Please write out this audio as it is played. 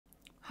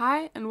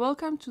Hi and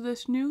welcome to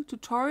this new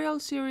tutorial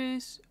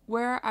series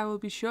where I will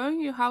be showing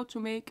you how to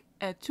make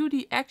a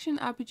 2D action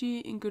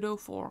RPG in Godot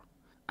 4.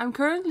 I'm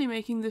currently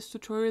making this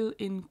tutorial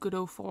in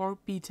Godot 4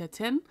 Beta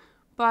 10,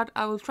 but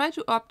I will try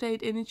to update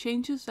any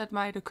changes that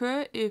might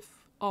occur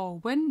if or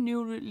when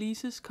new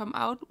releases come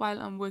out while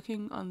I'm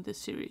working on this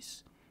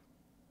series.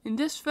 In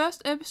this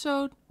first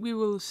episode, we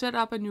will set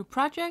up a new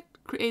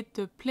project, create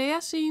the player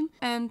scene,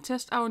 and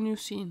test our new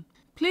scene.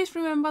 Please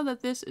remember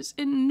that this is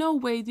in no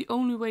way the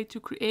only way to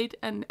create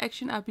an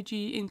action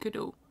RPG in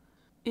Godot.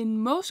 In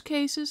most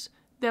cases,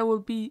 there will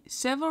be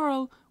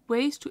several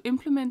ways to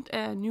implement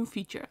a new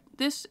feature.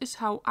 This is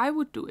how I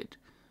would do it.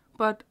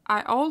 But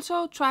I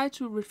also try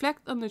to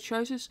reflect on the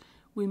choices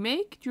we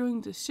make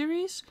during the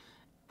series,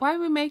 why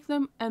we make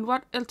them, and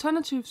what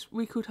alternatives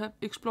we could have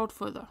explored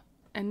further.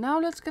 And now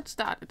let's get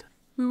started.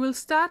 We will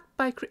start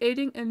by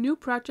creating a new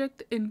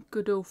project in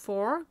Godot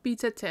 4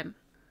 Beta 10.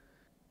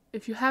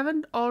 If you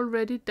haven't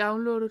already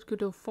downloaded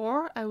Godot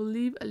 4, I will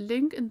leave a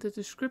link in the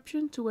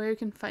description to where you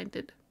can find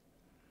it.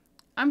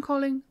 I'm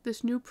calling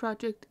this new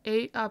project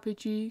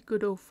ARPG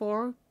Godot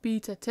 4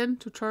 Beta 10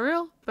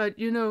 Tutorial, but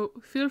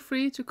feel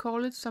free to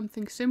call it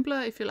something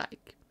simpler if you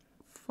like.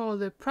 For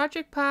the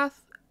project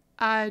path,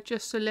 I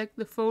just select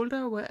the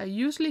folder where I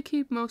usually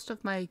keep most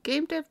of my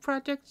game dev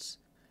projects.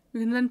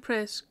 You can then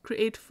press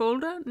Create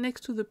Folder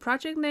next to the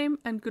project name,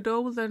 and Godot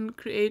will then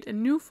create a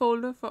new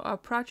folder for our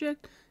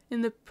project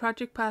in the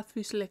project path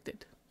we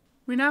selected.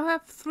 We now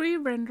have 3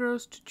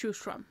 renderers to choose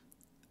from: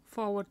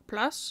 Forward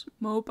Plus,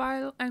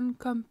 Mobile, and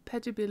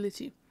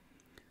Compatibility.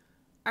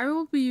 I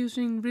will be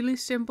using really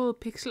simple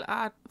pixel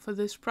art for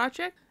this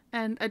project,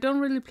 and I don't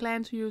really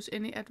plan to use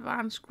any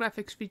advanced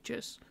graphics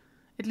features,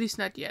 at least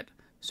not yet.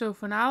 So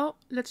for now,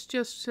 let's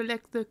just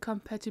select the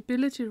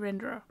Compatibility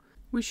renderer.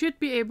 We should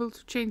be able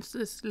to change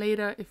this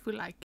later if we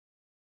like.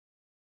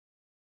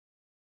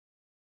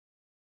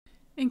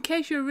 In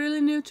case you're really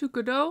new to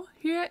Godot,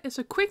 here is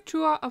a quick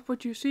tour of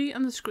what you see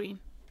on the screen.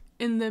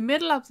 In the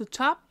middle of the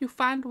top, you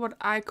find what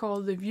I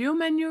call the View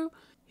menu.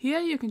 Here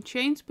you can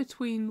change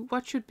between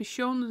what should be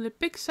shown in the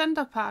big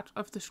center part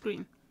of the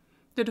screen.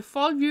 The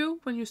default view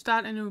when you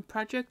start a new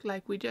project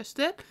like we just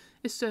did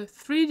is the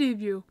 3D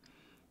view.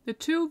 The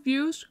 2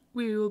 views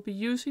we will be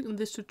using in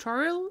this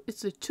tutorial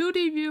is the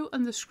 2D view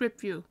and the script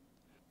view.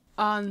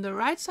 On the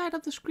right side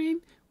of the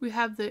screen, we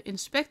have the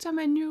Inspector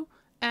menu,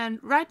 and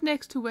right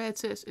next to where it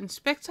says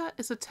Inspector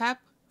is a tab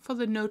for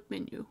the Node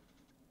menu.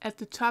 At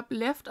the top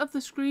left of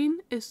the screen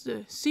is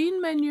the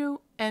Scene menu,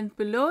 and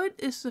below it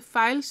is the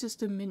File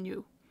System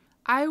menu.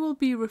 I will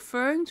be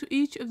referring to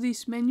each of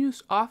these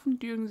menus often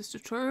during this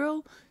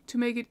tutorial to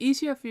make it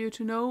easier for you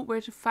to know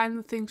where to find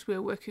the things we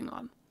are working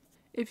on.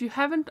 If you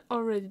haven't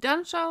already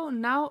done so,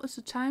 now is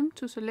the time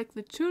to select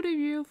the 2D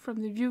view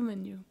from the View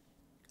menu.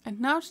 And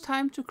now it's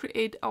time to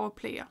create our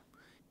player.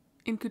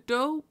 In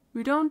Godot,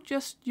 we don't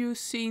just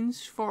use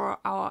scenes for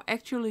our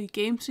actually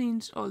game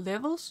scenes or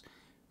levels.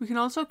 We can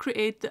also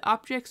create the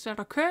objects that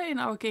occur in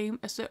our game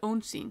as their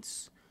own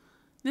scenes.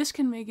 This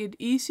can make it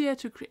easier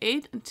to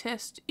create and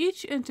test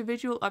each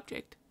individual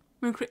object.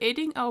 When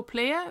creating our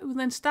player, we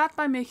then start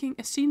by making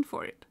a scene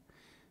for it.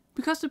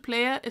 Because the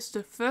player is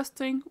the first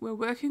thing we're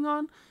working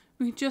on,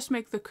 we can just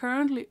make the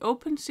currently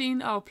open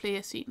scene our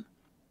player scene.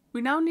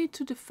 We now need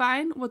to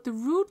define what the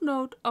root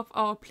node of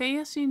our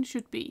player scene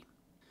should be.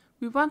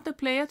 We want the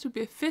player to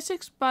be a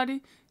physics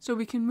body so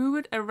we can move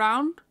it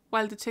around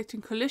while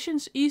detecting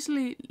collisions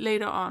easily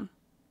later on.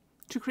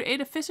 To create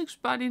a physics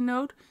body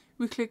node,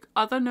 we click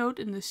Other Node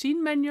in the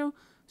Scene menu,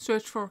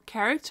 search for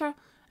Character,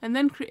 and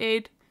then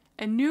create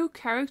a new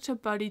Character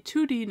Body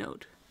 2D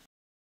node.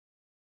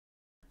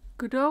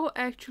 Godot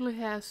actually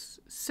has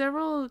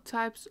several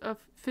types of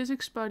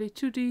physics body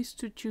 2Ds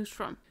to choose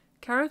from.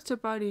 Character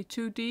Body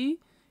 2D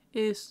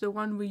is the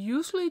one we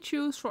usually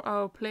choose for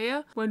our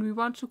player when we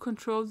want to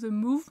control the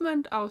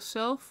movement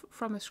ourselves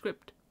from a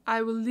script.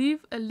 I will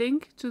leave a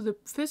link to the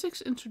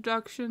physics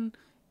introduction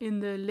in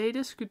the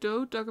latest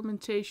Godot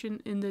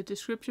documentation in the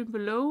description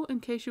below in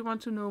case you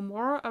want to know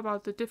more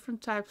about the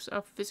different types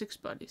of physics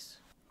bodies.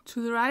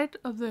 To the right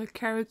of the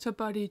Character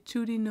Body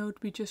 2D node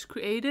we just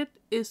created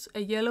is a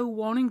yellow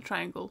warning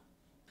triangle.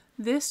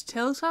 This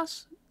tells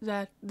us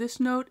that this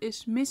node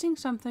is missing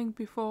something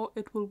before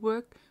it will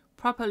work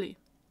properly.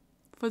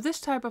 For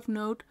this type of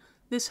node,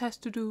 this has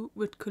to do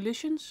with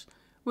collisions,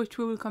 which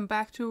we will come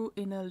back to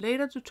in a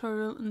later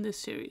tutorial in this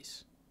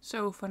series.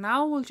 So for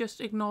now, we'll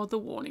just ignore the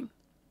warning.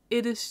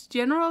 It is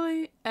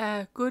generally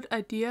a good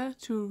idea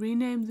to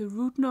rename the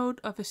root node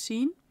of a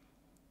scene.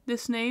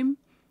 This name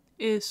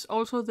is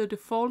also the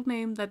default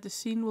name that the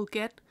scene will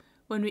get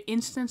when we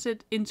instance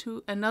it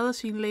into another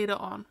scene later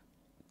on.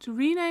 To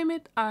rename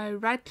it, I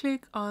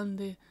right-click on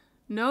the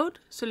node,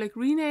 select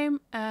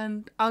Rename,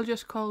 and I'll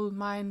just call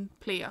mine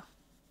Player.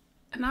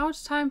 And now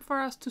it's time for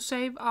us to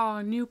save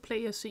our new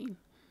player scene.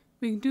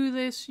 We can do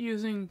this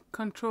using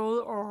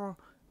Ctrl or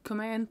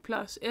Command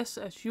plus S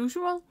as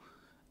usual.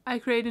 I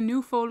create a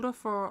new folder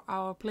for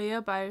our player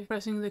by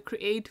pressing the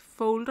Create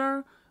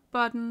Folder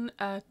button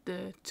at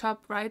the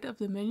top right of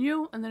the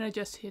menu, and then I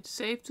just hit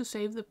save to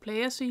save the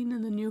player scene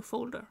in the new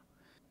folder.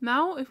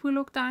 Now if we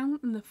look down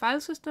in the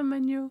file system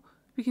menu,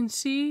 we can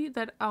see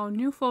that our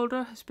new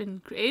folder has been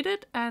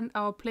created and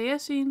our player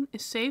scene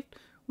is saved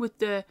with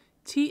the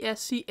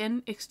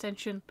tscn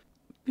extension.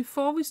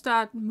 Before we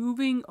start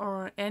moving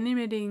or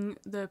animating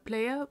the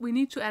player, we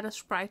need to add a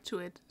sprite to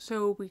it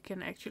so we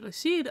can actually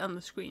see it on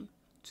the screen.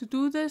 To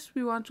do this,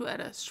 we want to add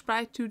a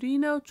sprite 2D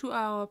node to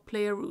our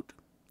player root.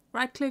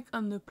 Right click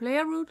on the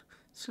player root,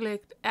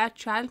 select add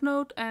child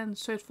node and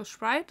search for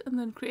sprite, and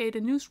then create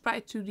a new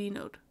sprite 2D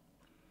node.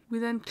 We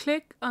then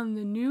click on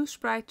the new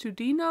sprite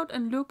 2D node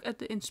and look at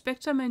the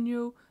inspector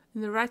menu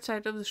in the right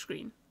side of the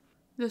screen.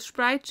 The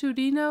sprite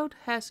 2D node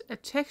has a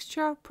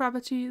texture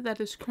property that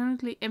is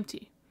currently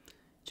empty.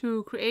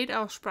 To create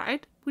our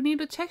sprite, we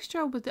need a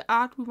texture with the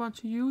art we want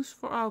to use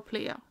for our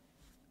player.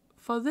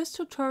 For this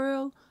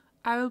tutorial,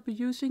 I will be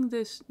using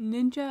this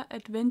Ninja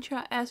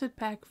Adventure asset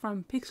pack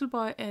from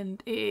Pixelboy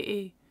and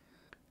AAA.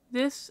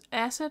 This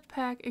asset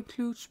pack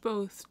includes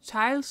both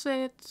tile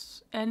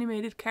sets,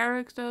 animated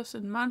characters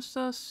and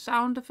monsters,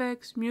 sound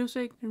effects,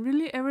 music, and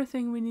really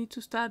everything we need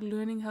to start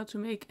learning how to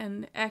make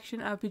an action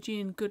RPG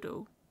in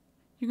Godot.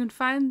 You can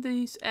find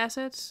these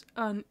assets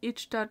on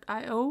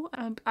itch.io,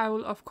 and I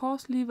will of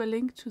course leave a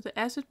link to the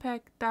asset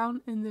pack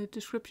down in the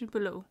description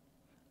below.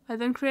 I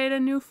then create a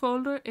new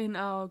folder in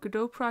our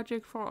Godot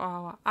project for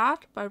our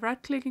art by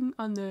right-clicking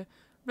on the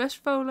rest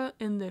folder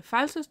in the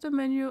file system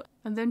menu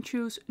and then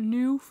choose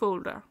New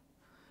Folder.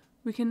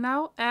 We can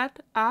now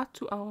add art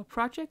to our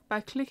project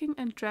by clicking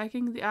and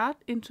dragging the art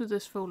into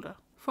this folder.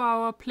 For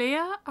our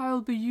player, I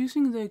will be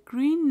using the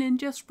green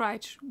ninja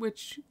sprite,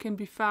 which can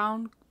be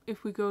found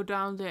if we go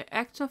down the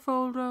actor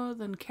folder,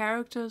 then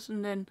characters,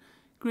 and then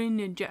green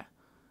ninja.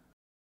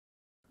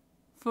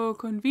 For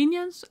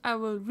convenience, I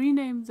will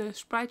rename the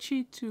sprite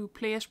sheet to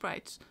player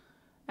sprites,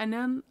 and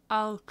then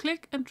I'll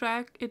click and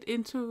drag it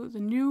into the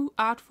new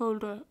art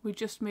folder we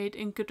just made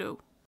in Godot.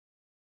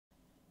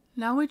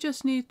 Now we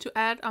just need to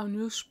add our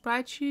new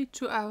sprite sheet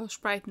to our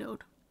sprite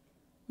node.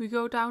 We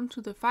go down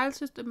to the file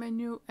system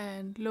menu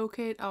and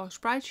locate our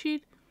sprite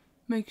sheet.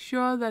 Make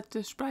sure that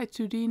the sprite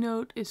 2D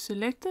node is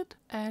selected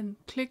and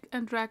click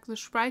and drag the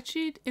sprite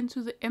sheet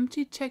into the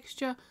empty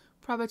texture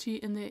property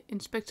in the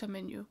inspector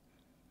menu.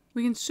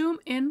 We can zoom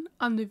in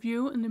on the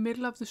view in the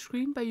middle of the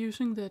screen by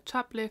using the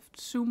top left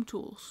zoom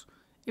tools.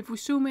 If we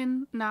zoom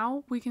in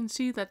now, we can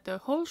see that the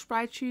whole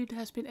sprite sheet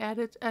has been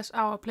added as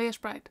our player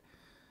sprite.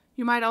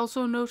 You might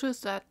also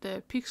notice that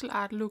the pixel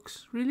art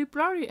looks really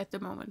blurry at the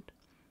moment.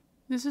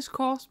 This is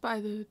caused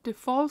by the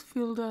default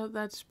filter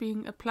that's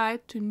being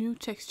applied to new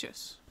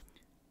textures.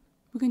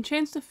 We can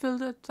change the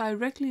filter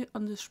directly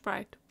on the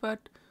sprite,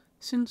 but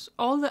since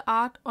all the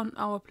art on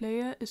our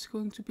player is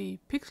going to be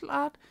pixel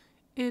art,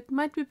 it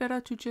might be better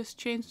to just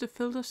change the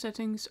filter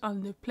settings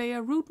on the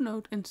player root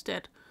node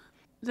instead.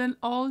 Then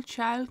all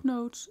child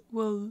nodes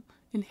will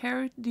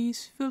inherit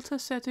these filter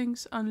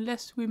settings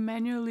unless we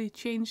manually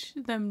change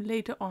them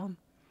later on.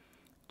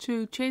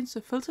 To change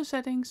the filter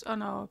settings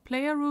on our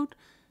player root,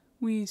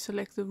 we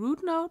select the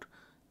root node,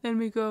 then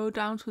we go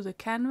down to the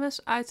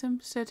canvas item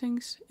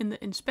settings in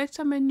the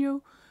inspector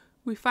menu,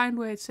 we find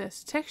where it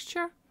says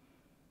texture,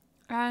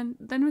 and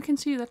then we can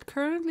see that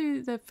currently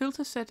the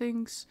filter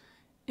settings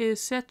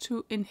is set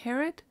to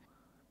inherit,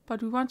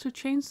 but we want to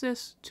change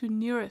this to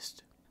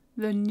nearest.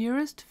 The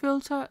nearest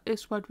filter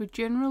is what we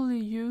generally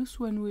use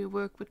when we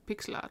work with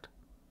pixel art.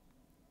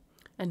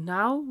 And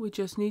now we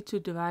just need to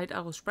divide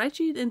our sprite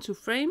sheet into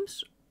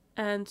frames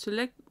and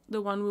select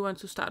the one we want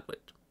to start with.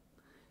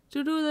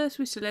 To do this,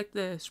 we select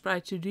the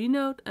sprite 2D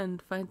node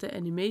and find the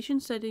animation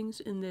settings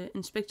in the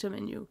inspector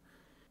menu.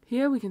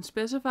 Here we can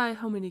specify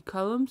how many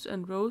columns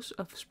and rows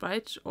of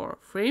sprites or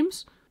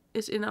frames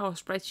is in our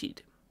sprite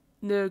sheet.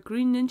 The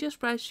green ninja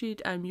sprite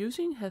sheet I'm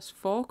using has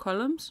 4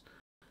 columns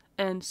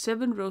and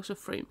 7 rows of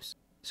frames.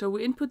 So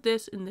we input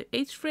this in the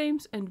H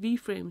frames and V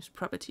frames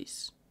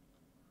properties.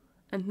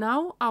 And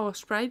now our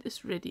sprite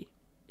is ready.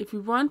 If we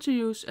want to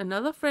use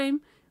another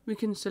frame, we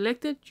can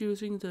select it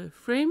using the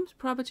frames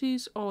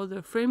properties or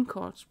the frame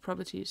chords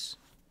properties.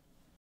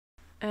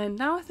 And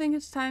now I think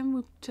it's time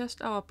we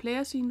test our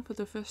player scene for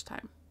the first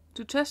time.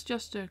 To test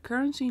just the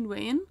current scene we're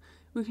in,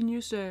 we can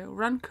use the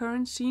Run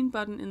Current Scene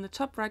button in the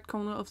top right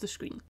corner of the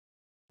screen.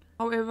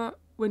 However,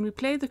 when we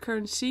play the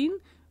current scene,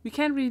 we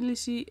can't really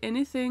see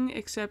anything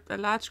except a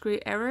large gray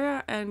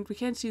area, and we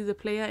can't see the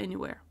player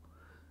anywhere.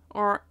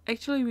 Or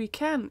actually we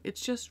can,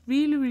 it's just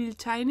really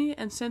tiny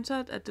and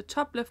centered at the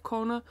top left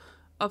corner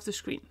of the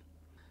screen.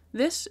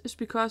 This is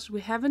because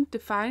we haven't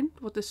defined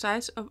what the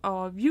size of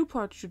our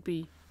viewport should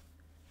be.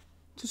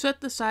 To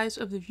set the size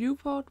of the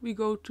viewport, we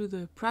go to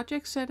the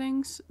project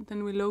settings,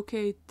 then we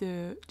locate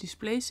the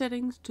display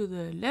settings to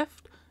the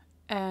left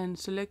and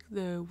select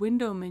the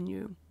window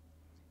menu.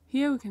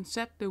 Here we can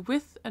set the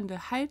width and the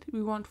height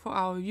we want for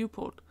our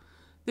viewport.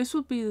 This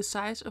will be the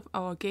size of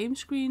our game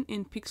screen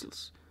in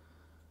pixels.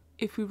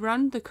 If we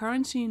run the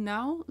current scene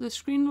now, the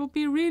screen will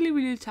be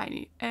really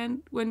tiny,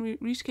 and when we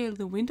rescale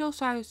the window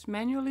size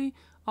manually,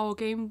 our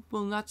game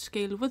will not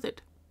scale with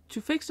it.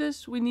 To fix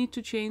this, we need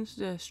to change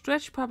the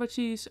stretch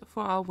properties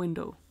for our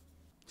window.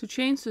 To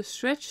change the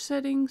stretch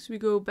settings, we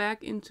go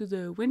back into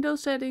the window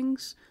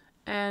settings,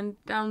 and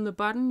down the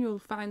bottom you'll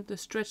find the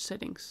stretch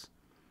settings.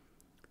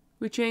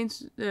 We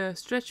change the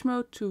stretch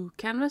mode to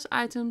canvas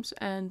items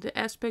and the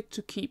aspect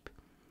to keep.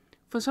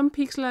 For some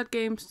pixel art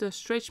games, the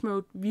stretch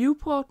mode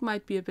viewport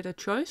might be a better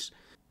choice,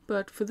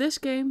 but for this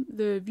game,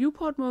 the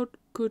viewport mode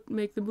could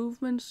make the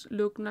movements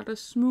look not as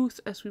smooth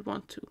as we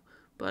want to,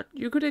 but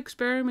you could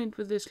experiment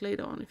with this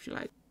later on if you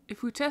like.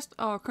 If we test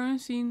our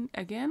current scene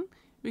again,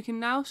 we can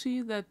now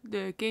see that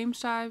the game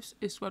size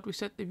is what we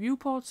set the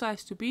viewport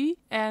size to be,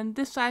 and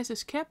this size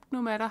is kept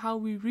no matter how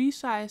we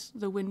resize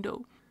the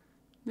window.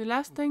 The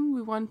last thing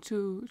we want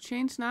to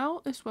change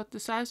now is what the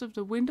size of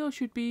the window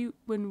should be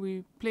when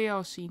we play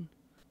our scene.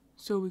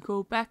 So we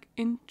go back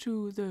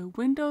into the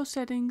window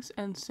settings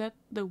and set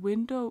the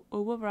window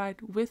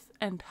override width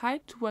and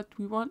height to what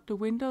we want the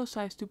window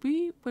size to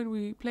be when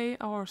we play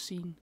our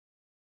scene.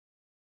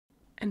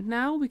 And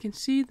now we can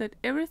see that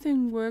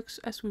everything works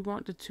as we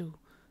want it to.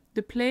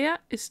 The player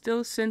is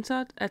still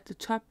centered at the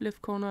top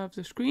left corner of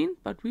the screen,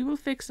 but we will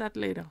fix that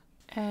later.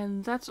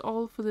 And that's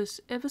all for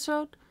this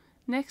episode.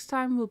 Next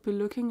time we'll be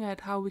looking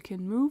at how we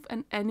can move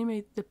and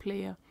animate the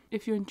player.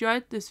 If you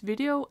enjoyed this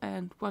video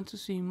and want to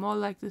see more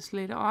like this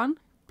later on,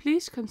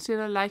 please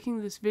consider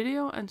liking this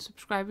video and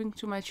subscribing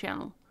to my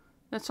channel.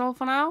 That's all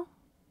for now.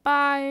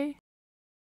 Bye!